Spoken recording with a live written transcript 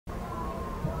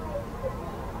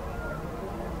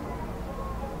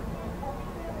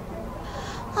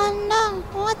Oh no,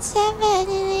 what's happening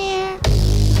here?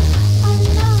 Oh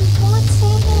no, what's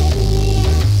happening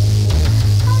here?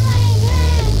 Oh my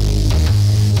god,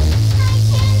 I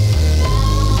can't.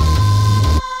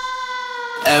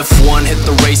 F1 hit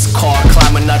the race car,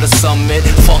 climbing out the summit,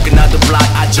 fucking out the block,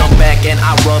 I jumped back and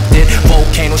I rubbed it.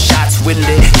 Volcano shots with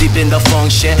it, deep in the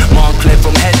function. Montclair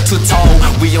from head to toe,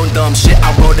 we on dumb shit.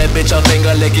 I roll that bitch up,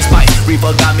 finger licky spice.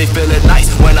 Reaper got me feeling nice.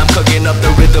 When I'm cooking up the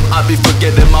rhythm, I be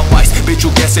forgetting my vice. Bitch,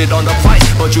 you guess it on the price,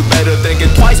 but you better think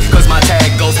it twice, cause my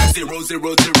tag goes 0 0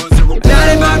 0 0.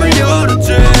 나를 밤을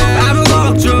열었지 아무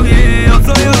걱정이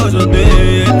없어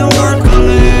여전히 No one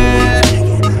calling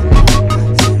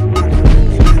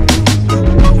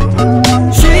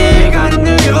시간은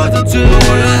느려졌지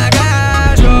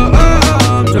올라가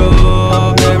점점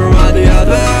Never mind the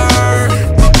other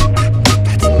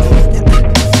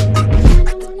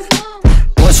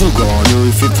What you gonna do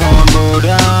if you tumble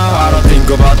down? I don't think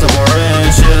about the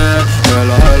boring shit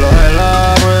Hello, hello, hello,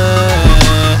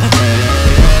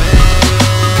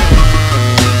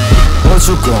 What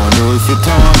you gonna do if you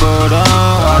tumble down?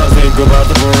 I don't think about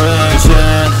the boring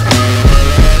shit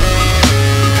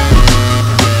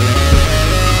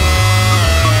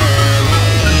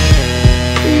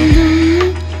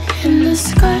In the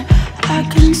sky, I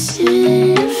can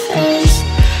see your face.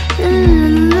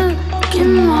 Look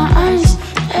in my eyes,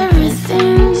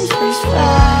 everything's just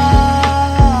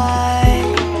fine.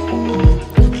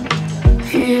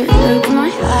 You look in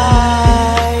my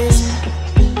eyes.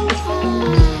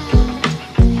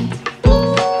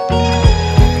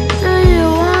 Do you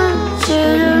want you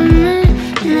to meet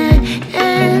me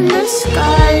in the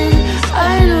sky?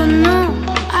 I don't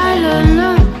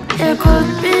know, it could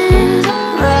be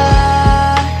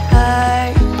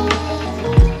right.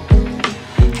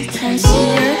 I can see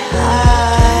your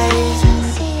eyes.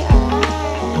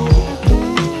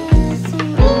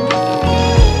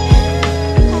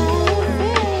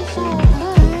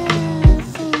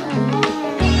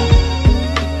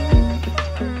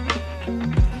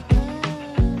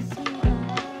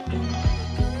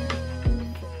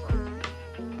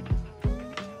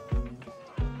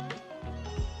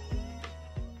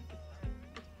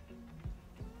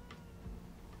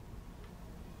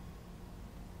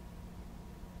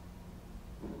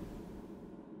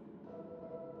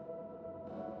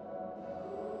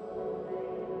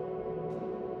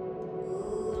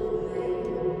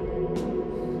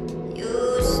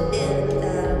 You still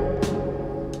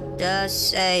got the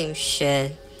same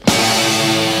shit.